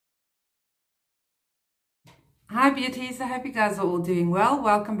Hi beauties, I hope you guys are all doing well.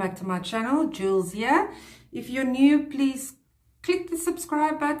 Welcome back to my channel, Jules here. If you're new, please click the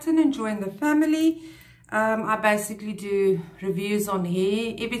subscribe button and join the family. I basically do reviews on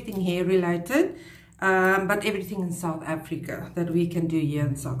hair, everything hair related, but everything in South Africa that we can do here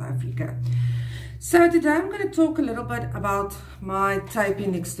in South Africa. So today I'm going to talk a little bit about my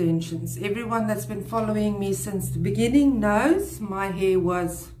tape-in extensions. Everyone that's been following me since the beginning knows my hair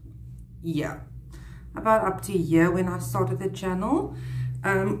was about up to a year when I started the channel.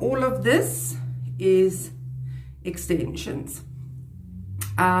 All of this is extensions.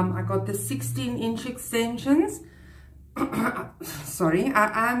 I got the 16-inch extensions. Sorry,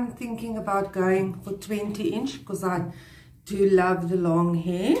 I am thinking about going for 20-inch because I do love the long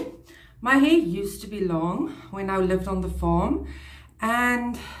hair. My hair used to be long when I lived on the farm,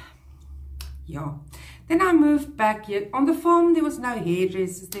 and yeah, then I moved back here. On the farm there was no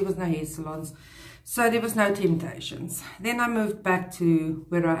hairdressers, there was no hair salons, so there was no temptations. Then I moved back to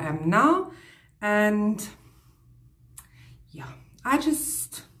where I am now, and yeah, I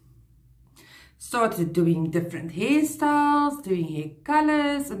just started doing different hairstyles, doing hair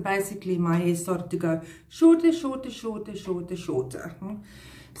colors, and basically my hair started to go shorter.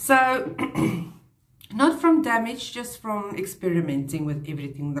 So not from damage, just from experimenting with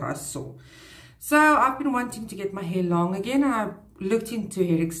everything that I saw. So I've been wanting to get my hair long again. I looked into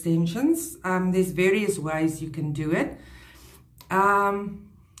hair extensions. There's various ways you can do it,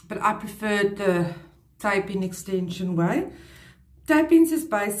 but I preferred the tape-in extension way. Tape-ins is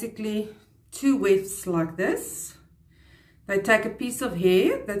basically two wefts like this. They take a piece of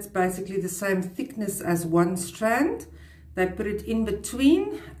hair that's basically the same thickness as one strand. They put it in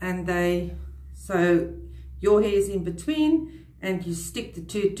between, and so your hair is in between, and you stick the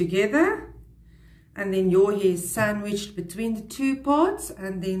two together, and then your hair is sandwiched between the two parts,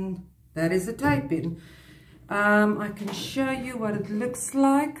 and then that is a tape-in. I can show you what it looks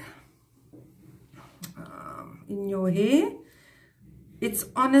like in your hair. It's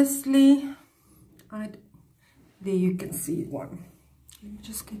honestly, there you can see one. Let me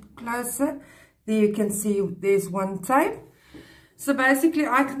just get closer. There you can see there's one tape. So basically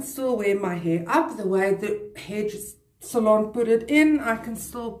I can still wear my hair up the way the hair salon put it in. I can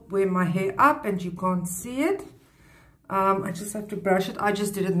still wear my hair up and you can't see it. I just have to brush it. I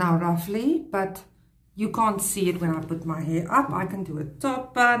just did it now roughly, but you can't see it when I put my hair up. I can do a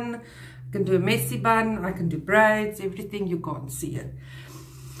top bun, I can do a messy bun, I can do braids, everything. You can't see it.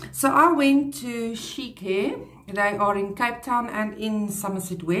 So I went to Sheek Hair. They are in Cape Town and in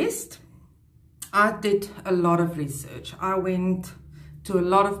Somerset West. I did a lot of research. I went to a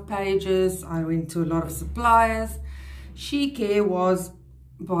lot of pages. I went to a lot of suppliers. Sheek Hair was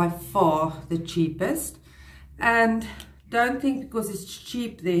by far the cheapest. And don't think because it's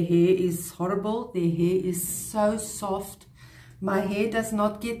cheap their hair is horrible. Their hair is so soft. My hair does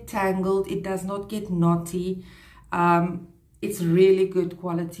not get tangled. It does not get knotty. It's really good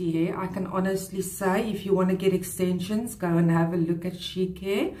quality hair. I can honestly say, if you want to get extensions, go and have a look at Sheek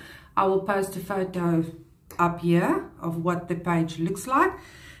Hair. I will post a photo up here of what the page looks like,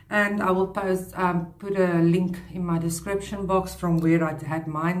 and I will post put a link in my description box from where I had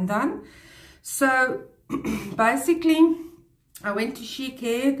mine done. So basically I went to Sheek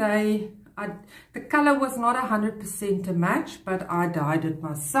Hair. The color was not 100% a match, but I dyed it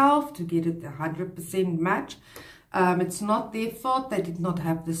myself to get it 100% match. It's not their fault. They did not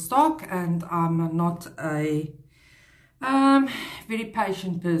have the stock, and I'm not a very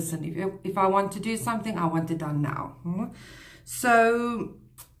patient person. If I want to do something, I want it done now. So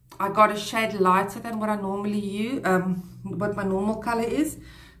I got a shade lighter than what I normally use, what my normal color is.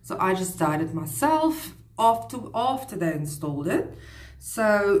 So I just dyed it myself after they installed it.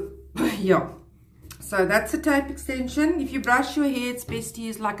 So yeah, so that's a tape extension. If you brush your hair, it's best to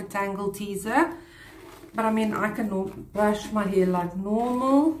use like a tangle teaser. But I mean, I can brush my hair like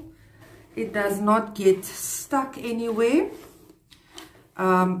normal. It does not get stuck anywhere.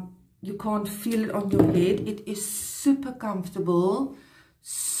 You can't feel it on your head. It is super comfortable,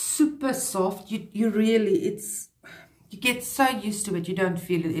 super soft. You get so used to it, you don't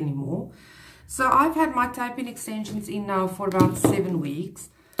feel it anymore. So I've had my tape-in extensions in now for about 7 weeks.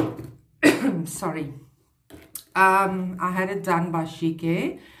 Sorry. I had it done by Sheek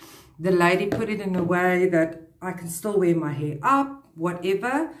Hair. The lady put it in a way that I can still wear my hair up,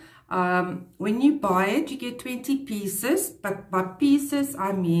 whatever. When you buy it, you get 20 pieces, but by pieces,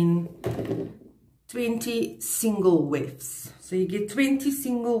 I mean 20 single wefts. So you get 20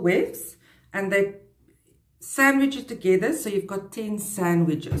 single wefts, and they sandwich it together, so you've got 10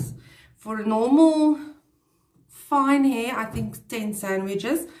 sandwiches. For a normal fine hair, I think 10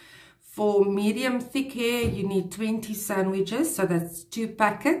 sandwiches. For medium thick hair, you need 20 sandwiches, so that's 2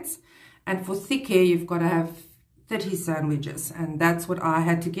 packets. And for thick hair, you've got to have 30 sandwiches, and that's what I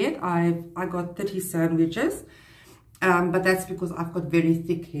had to get. I got 30 sandwiches, but that's because I've got very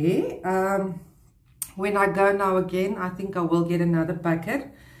thick hair. When I go now again, I think I will get another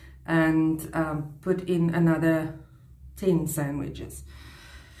packet and put in another 10 sandwiches.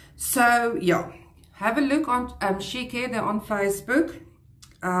 So yeah, have a look on Sheek Hair. They're on Facebook.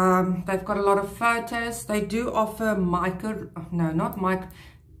 They've got a lot of photos. They do offer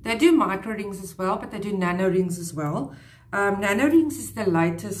they do micro rings as well, but they do nano rings as well. Nano rings is the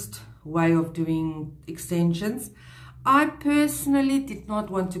latest way of doing extensions. I personally did not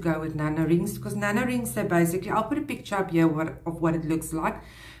want to go with nano rings, because nano rings, they basically, I'll put a picture up here of what it looks like,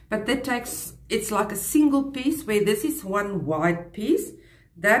 but it's like a single piece, where this is one wide piece.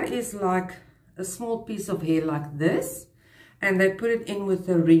 That is like a small piece of hair like this, and they put it in with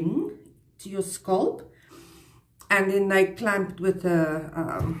a ring to your scalp, and then they clamp it with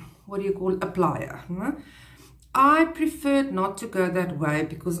a, what do you call it, a plier. I preferred not to go that way,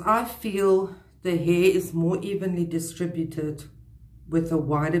 because I feel the hair is more evenly distributed with a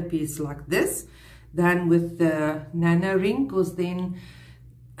wider piece like this than with the nano ring, because then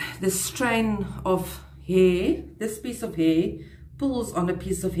the strain of hair, this piece of hair, pulls on a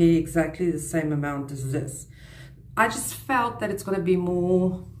piece of hair exactly the same amount as this. I just felt that it's going to be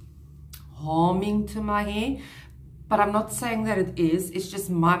more harming to my hair, but I'm not saying that it is. It's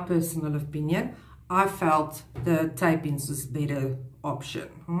just my personal opinion. I felt the tape-ins was a better option,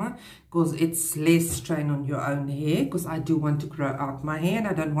 because it's less strain on your own hair, because I do want to grow out my hair and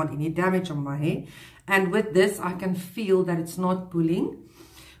I don't want any damage on my hair. And with this, I can feel that it's not pulling.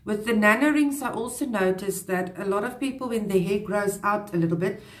 With the nano rings, I also noticed that a lot of people, when their hair grows out a little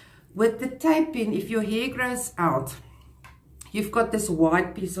bit, with the tape-in, if your hair grows out, you've got this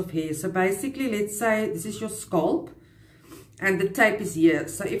wide piece of hair. So basically, let's say this is your scalp and the tape is here.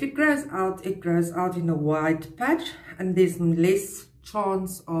 So if it grows out in a wide patch, and there's less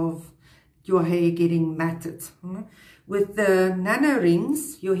chance of your hair getting matted. With the nano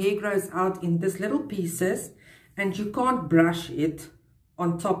rings, your hair grows out in this little pieces, and you can't brush it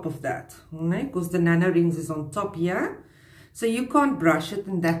on top of that, because the nano rings is on top here, so you can't brush it,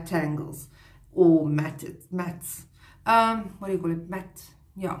 and that tangles or mats. What do you call it? Mat.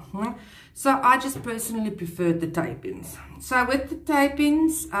 Yeah. So I just personally preferred the tape-ins. So with the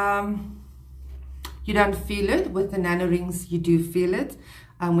tape-ins, you don't feel it. With the nano rings, you do feel it.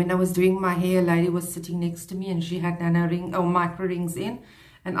 When I was doing my hair, a lady was sitting next to me, and she had nano ring or micro rings in,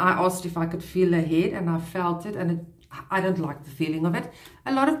 and I asked if I could feel her head, and I felt it, and I don't like the feeling of it.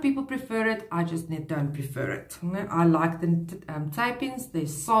 A lot of people prefer it. I just don't prefer it. I like the tape-ins. They're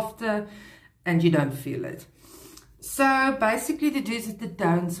softer, and you don't feel it. So basically, the do's and the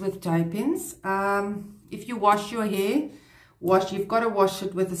don'ts with tape-ins. If you wash your hair, you've got to wash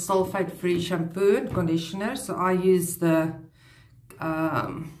it with a sulfate-free shampoo and conditioner. So I use the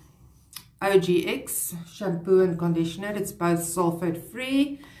OGX shampoo and conditioner. It's both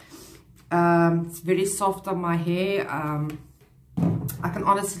sulfate-free. It's very soft on my hair. I can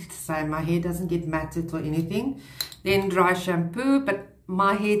honestly say my hair doesn't get matted or anything. Then dry shampoo, but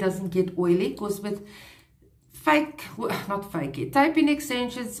my hair doesn't get oily, because with tape-in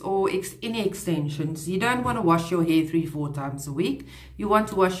extensions or any extensions, you don't want to wash your hair 3-4 times a week. You want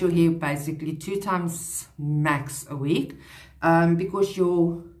to wash your hair basically 2 times max a week, because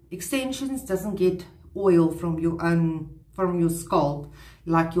your extensions doesn't get oil from your scalp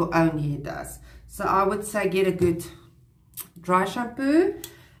like your own hair does. So I would say get a good dry shampoo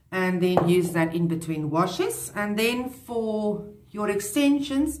and then use that in between washes. And then for your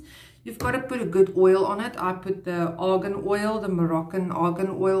extensions, you've got to put a good oil on it. I put the argan oil, the Moroccan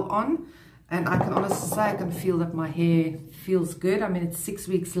argan oil on, and I can honestly say I can feel that my hair feels good. I mean, it's 6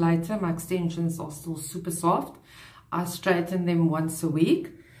 weeks later, my extensions are still super soft. I straighten them once a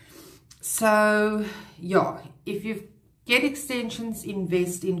week. So yeah, if you get extensions,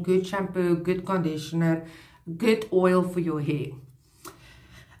 invest in good shampoo, good conditioner, good oil for your hair.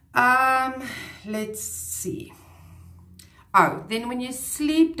 Let's see. Oh, then when you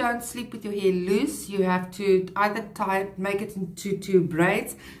sleep, don't sleep with your hair loose. You have to either make it into 2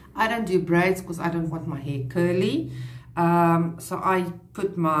 braids. I don't do braids because I don't want my hair curly. So I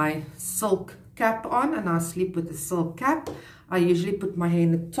put my silk cap on and I sleep with the silk cap. I usually put my hair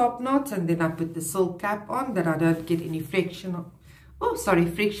in a top knot, and then I put the silk cap on, that I don't get any friction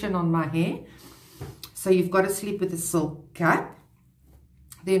on my hair. So you've got to sleep with the silk cap.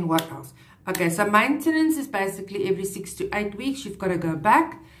 Then what else? Okay, so maintenance is basically every 6 to 8 weeks. You've got to go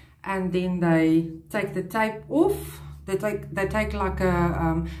back, and then they take the tape off, They take like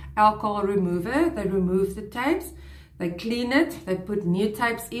a alcohol remover. They remove the tapes, they clean it, they put new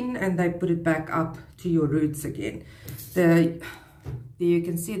tapes in, and they put it back up to your roots again. There you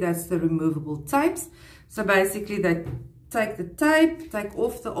can see that's the removable tapes. So basically they take the tape, take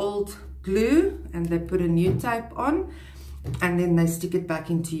off the old glue, and they put a new tape on, and then they stick it back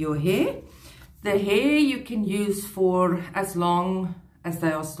into your hair. The hair you can use for as long as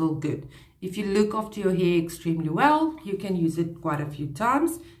they are still good. If you look after your hair extremely well, you can use it quite a few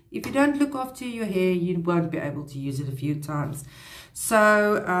times. If you don't look after your hair, you won't be able to use it a few times.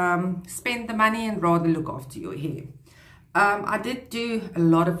 So spend the money and rather look after your hair. I did do a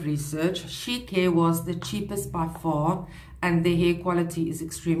lot of research. Sheek Hair was the cheapest by far, and their hair quality is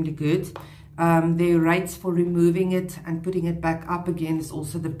extremely good. Their rates for removing it and putting it back up again is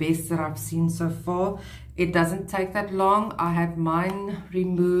also the best that I've seen so far. It doesn't take that long. I had mine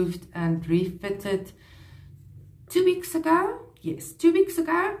removed and refitted 2 weeks ago. Yes, 2 weeks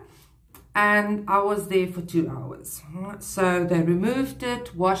ago. And I was there for 2 hours. So they removed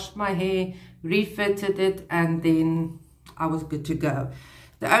it, washed my hair, refitted it, and then I was good to go.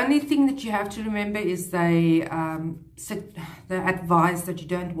 The only thing that you have to remember is they advise that you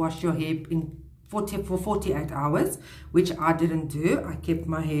don't wash your hair for 48 hours, which I didn't do. I kept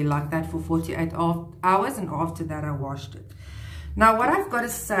my hair like that for 48 hours, and after that I washed it. Now what I've got to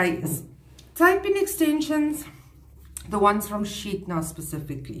say is, tape-in extensions, the ones from Sheek now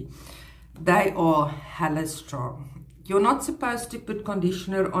specifically, they are hella strong. You're not supposed to put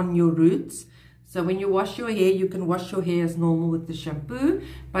conditioner on your roots. So when you wash your hair, you can wash your hair as normal with the shampoo,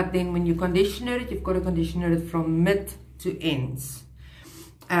 but then when you conditioner it, you've got to conditioner it from mid to ends.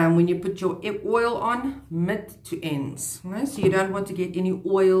 When you put your oil on, mid to ends. Right? So you don't want to get any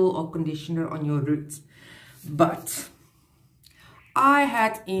oil or conditioner on your roots. But I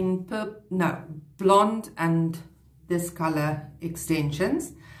had in blonde and this color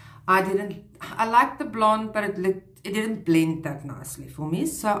extensions. I liked the blonde, but it didn't blend that nicely for me.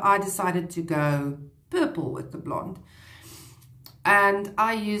 So I decided to go purple with the blonde. And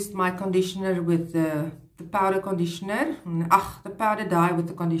I used my conditioner with the powder conditioner, the powder dye with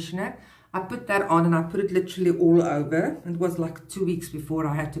the conditioner. I put that on and I put it literally all over. It was like 2 weeks before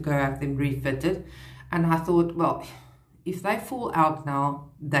I had to go have them refitted. And I thought, well, if they fall out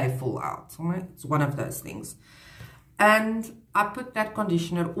now, they fall out. Right? It's one of those things. And I put that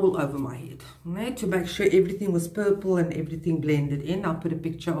conditioner all over my head, right, to make sure everything was purple and everything blended in. I put a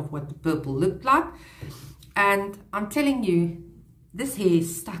picture of what the purple looked like. And I'm telling you, this hair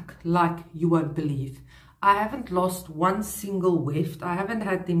stuck like you won't believe. I haven't lost one single weft. I haven't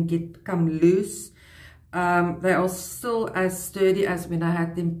had them become loose. They are still as sturdy as when I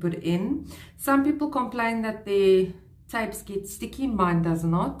had them put in. Some people complain that their tapes get sticky. Mine does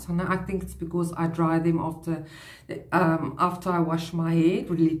not. And I think it's because I dry them after I wash my hair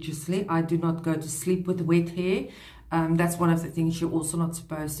religiously. I do not go to sleep with wet hair. That's one of the things you're also not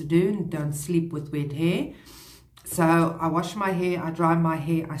supposed to do. Don't sleep with wet hair. So I wash my hair, I dry my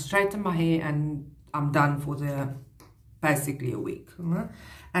hair, I straighten my hair, and I'm done for basically a week.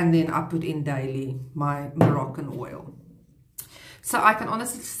 And then I put in daily my Moroccan oil. So I can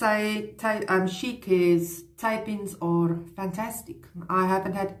honestly say Sheek Hair's tape-ins are fantastic. I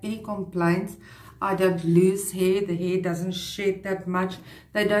haven't had any complaints. I don't lose hair. The hair doesn't shed that much.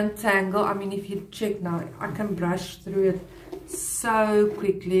 They don't tangle. I mean, if you check now, I can brush through it so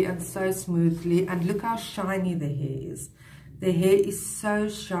quickly and so smoothly. And look how shiny the hair is. The hair is so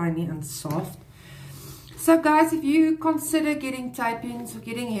shiny and soft. So guys, if you consider getting tape-ins or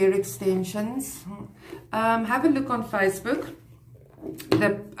getting hair extensions, have a look on Facebook.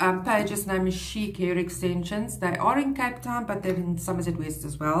 The page's name is Sheek Hair Extensions. They are in Cape Town, but they're in Somerset West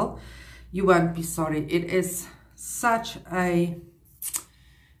as well. You won't be sorry. It is such a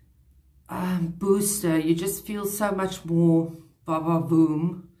booster. You just feel so much more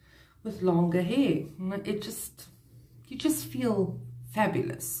ba-ba-boom with longer hair. You just feel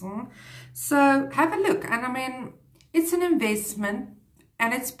fabulous. So have a look. And I mean, it's an investment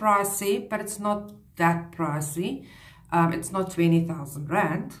and it's pricey, but it's not that pricey. It's not 20,000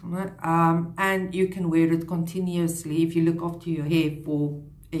 Rand. And you can wear it continuously if you look after your hair for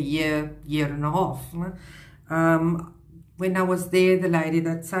a year and a half. When I was there, the lady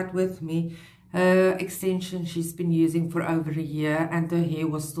that sat with me, her extension she's been using for over a year, and her hair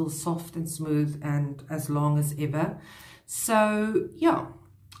was still soft and smooth and as long as ever. So yeah,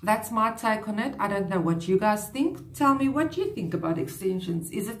 that's my take on it. I don't know what you guys think. Tell me what you think about extensions.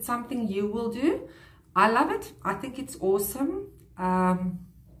 Is it something you will do? I love it. I think it's awesome. I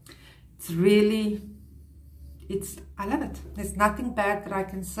love it. There's nothing bad that I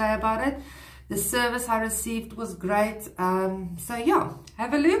can say about it. The service I received was great. So yeah,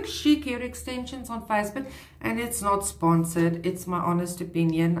 have a look. Sheek Hair Extensions on Facebook. And it's not sponsored. It's my honest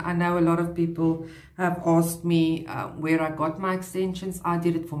opinion. I know a lot of people have asked me where I got my extensions. I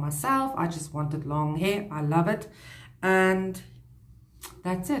did it for myself. I just wanted long hair. I love it. And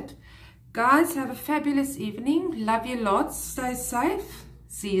that's it. Guys, have a fabulous evening. Love you lots. Stay safe.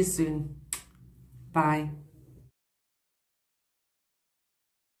 See you soon. Bye.